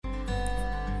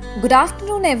Good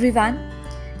afternoon, everyone.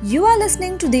 You are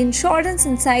listening to the Insurance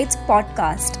Insights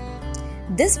podcast.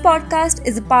 This podcast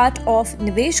is a part of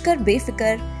Nivesh Kar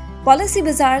Befikar,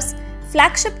 Policybazaar's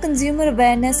flagship consumer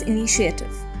awareness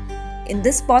initiative. In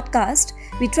this podcast,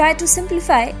 we try to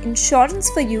simplify insurance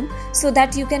for you so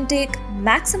that you can take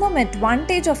maximum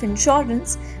advantage of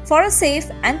insurance for a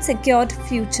safe and secured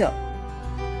future.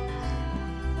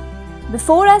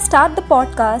 Before I start the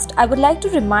podcast, I would like to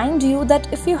remind you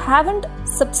that if you haven't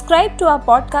subscribed to our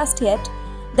podcast yet,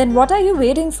 then what are you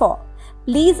waiting for?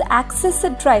 Please access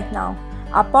it right now.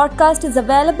 Our podcast is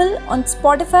available on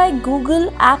Spotify,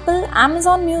 Google, Apple,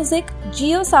 Amazon Music,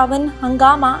 JioSaavn,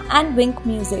 Hungama and Wink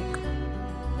Music.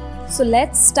 So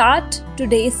let's start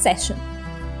today's session.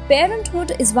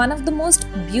 Parenthood is one of the most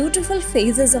beautiful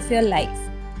phases of your life.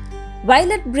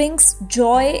 While it brings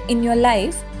joy in your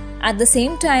life, at the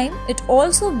same time, it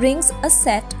also brings a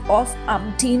set of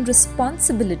umpteen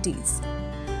responsibilities.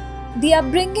 The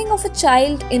upbringing of a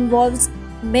child involves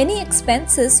many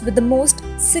expenses, with the most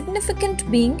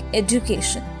significant being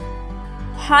education.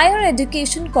 Higher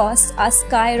education costs are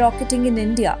skyrocketing in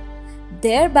India,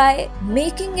 thereby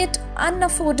making it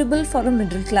unaffordable for a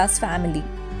middle-class family.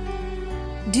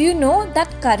 Do you know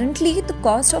that currently the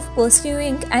cost of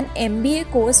pursuing an MBA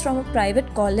course from a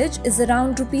private college is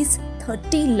around Rs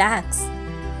 30 lakhs?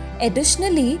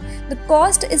 Additionally, the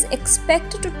cost is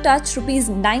expected to touch Rs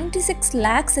 96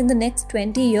 lakhs in the next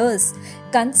 20 years,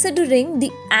 considering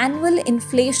the annual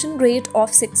inflation rate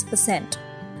of 6%.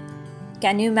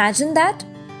 Can you imagine that?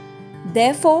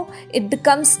 Therefore, it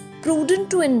becomes prudent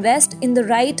to invest in the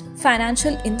right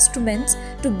financial instruments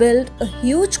to build a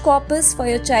huge corpus for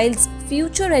your child's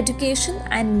future education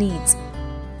and needs.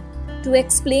 To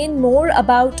explain more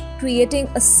about creating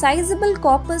a sizable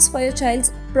corpus for your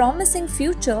child's promising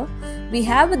future, we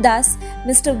have with us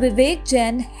Mr. Vivek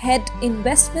Jain, Head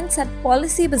Investments at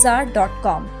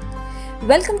Policybazaar.com.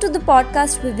 Welcome to the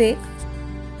podcast, Vivek.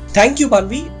 Thank you,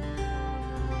 Banvi.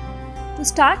 To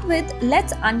start with,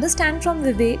 let's understand from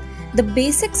Vivek the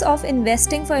basics of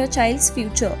investing for your child's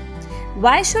future.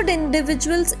 Why should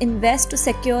individuals invest to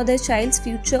secure their child's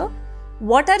future?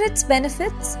 What are its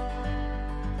benefits?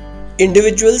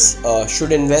 Individuals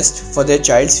should invest for their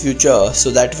child's future so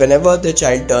that whenever their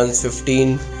child turns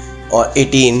 15 or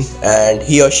 18 and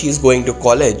he or she is going to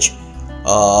college,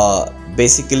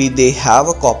 basically they have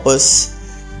a corpus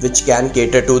which can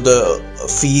cater to the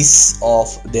fees of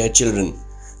their children.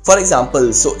 For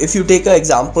example, so if you take an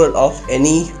example of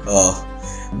any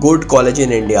good college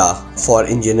in India for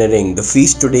engineering, the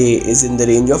fees today is in the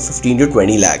range of 15 to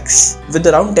 20 lakhs. With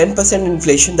around 10%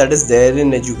 inflation that is there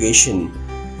in education,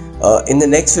 in the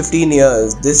next 15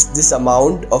 years, this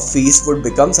amount of fees would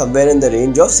become somewhere in the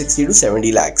range of 60 to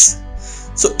 70 lakhs.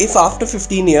 So if after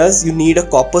 15 years you need a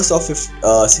corpus of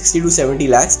 60 to 70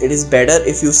 lakhs, it is better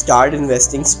if you start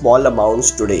investing small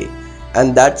amounts today.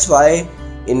 And that's why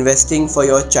investing for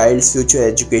your child's future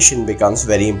education becomes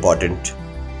very important.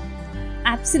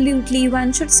 Absolutely,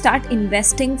 one should start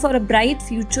investing for a bright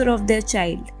future of their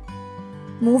child.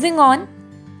 Moving on,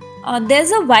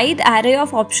 there's a wide array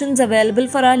of options available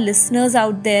for our listeners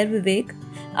out there, Vivek.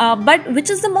 But which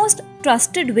is the most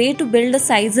trusted way to build a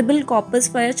sizable corpus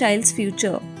for your child's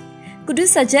future? Could you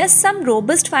suggest some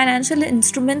robust financial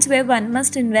instruments where one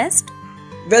must invest?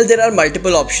 Well, there are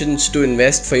multiple options to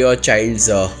invest for your child's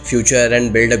future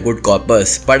and build a good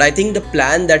corpus. But I think the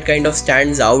plan that kind of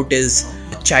stands out is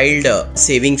child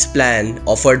savings plan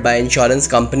offered by insurance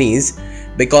companies,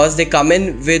 because they come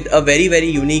in with a very, very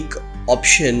unique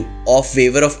option of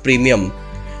waiver of premium,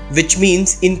 which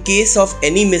means in case of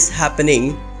any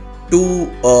mishappening to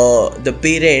the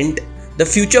parent, the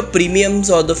future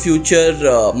premiums or the future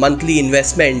monthly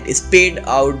investment is paid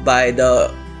out by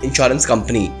the insurance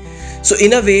company. So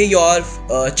in a way, your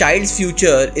child's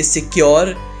future is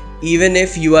secure even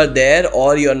if you are there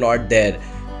or you are not there,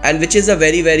 and which is a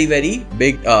very, very, very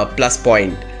big plus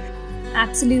point.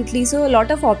 Absolutely. So a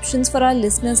lot of options for our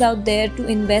listeners out there to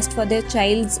invest for their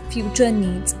child's future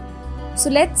needs. So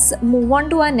let's move on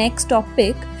to our next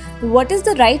topic. What is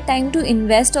the right time to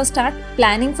invest or start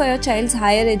planning for your child's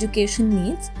higher education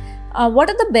needs? What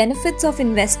are the benefits of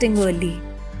investing early?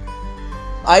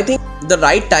 I think the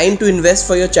right time to invest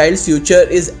for your child's future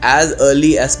is as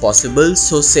early as possible.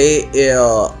 So say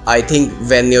I think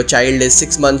when your child is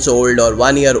 6 months old or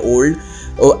 1 year old,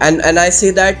 and I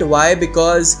say that why?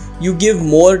 Because you give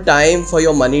more time for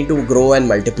your money to grow and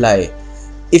multiply.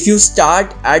 If you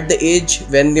start at the age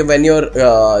when your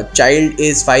child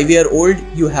is 5-year-old,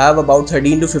 you have about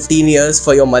 13 to 15 years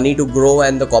for your money to grow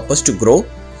and the corpus to grow.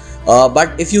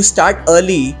 But if you start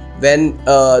early, when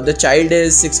the child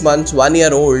is 6 months, 1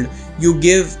 year old, you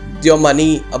give your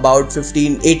money about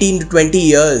 18 to 20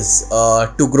 years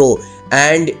to grow.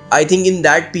 And I think in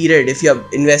that period, if you have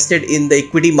invested in the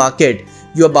equity market,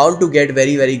 you are bound to get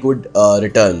very, very good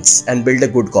returns and build a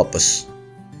good corpus.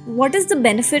 What is the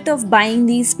benefit of buying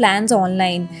these plans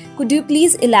online? Could you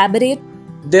please elaborate?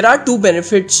 There are two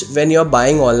benefits when you're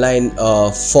buying online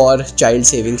for child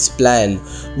savings plan.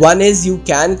 One is you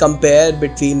can compare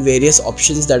between various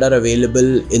options that are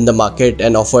available in the market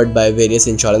and offered by various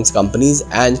insurance companies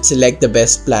and select the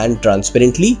best plan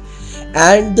transparently.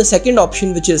 And the second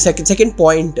option, which is second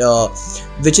point,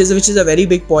 which is a very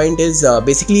big point, is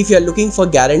basically if you are looking for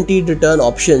guaranteed return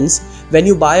options, when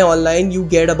you buy online you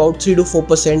get about 3 to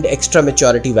 4% extra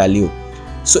maturity value.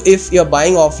 So if you're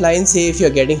buying offline, say if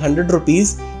you're getting 100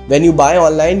 rupees, when you buy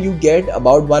online you get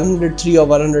about 103 or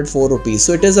 104 rupees.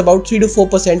 So it is about 3 to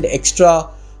 4% extra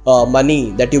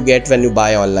money that you get when you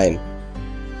buy online.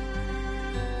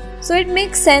 So it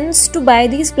makes sense to buy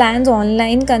these plans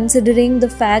online, considering the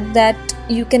fact that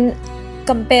you can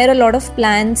compare a lot of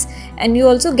plans and you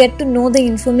also get to know the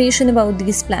information about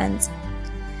these plans.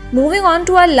 Moving on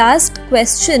to our last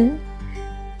question.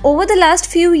 Over the last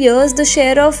few years, the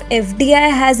share of FDI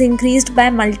has increased by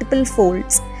multiple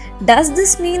folds. Does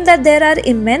this mean that there are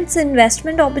immense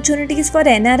investment opportunities for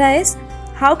NRIs?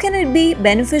 How can it be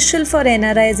beneficial for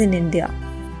NRIs in India?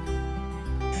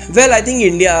 Well, I think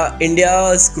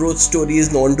India's growth story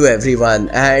is known to everyone,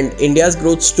 and India's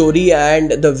growth story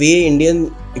and the way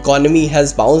Indian economy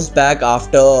has bounced back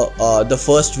after the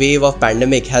first wave of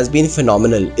pandemic has been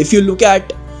phenomenal. If you look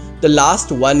at the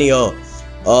last 1 year,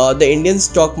 the Indian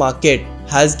stock market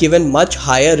has given much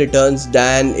higher returns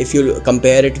than if you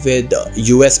compare it with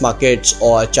US markets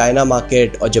or China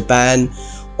market or Japan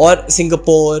or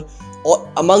Singapore,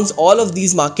 or amongst all of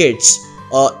these markets,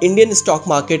 Indian stock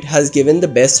market has given the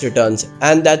best returns.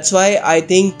 And that's why I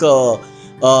think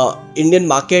Indian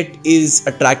market is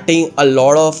attracting a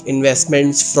lot of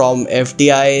investments from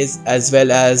FDIs as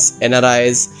well as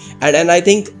NRIs, and I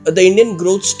think the Indian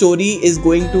growth story is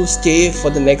going to stay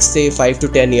for the next, say, 5 to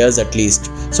 10 years at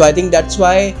least. So I think that's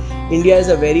why India is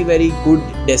a very, very good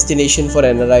destination for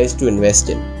NRIs to invest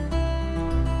in.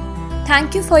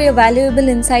 Thank you for your valuable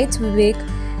insights, Vivek.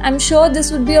 I'm sure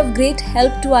this would be of great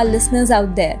help to our listeners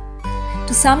out there.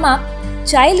 To sum up,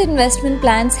 child investment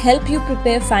plans help you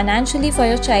prepare financially for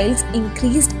your child's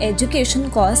increased education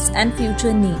costs and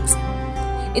future needs.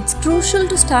 It's crucial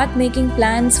to start making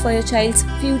plans for your child's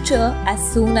future as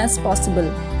soon as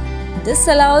possible. This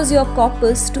allows your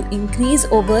corpus to increase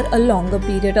over a longer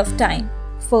period of time.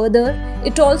 Further,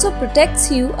 it also protects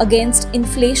you against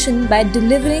inflation by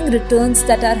delivering returns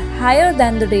that are higher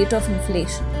than the rate of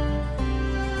inflation.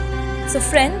 So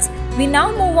friends, we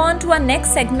now move on to our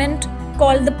next segment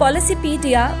called the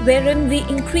Policypedia, wherein we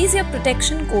increase your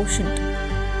protection quotient.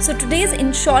 So today's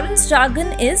insurance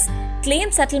jargon is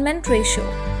claim settlement ratio.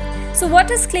 So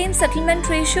what is claim settlement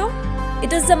ratio?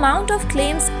 It is the amount of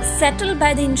claims settled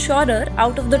by the insurer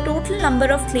out of the total number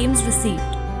of claims received.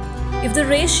 If the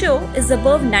ratio is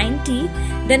above 90,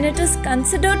 then it is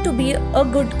considered to be a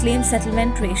good claim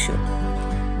settlement ratio.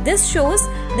 This shows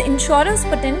the insurer's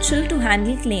potential to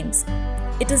handle claims.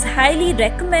 It is highly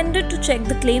recommended to check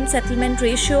the claim settlement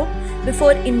ratio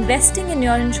before investing in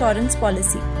your insurance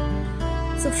policy.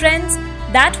 So friends,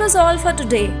 that was all for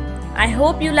today. I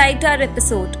hope you liked our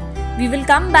episode. We will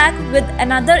come back with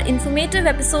another informative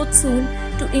episode soon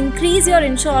to increase your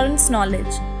insurance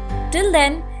knowledge. Till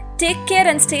then, take care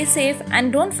and stay safe,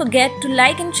 and don't forget to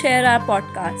like and share our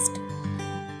podcast.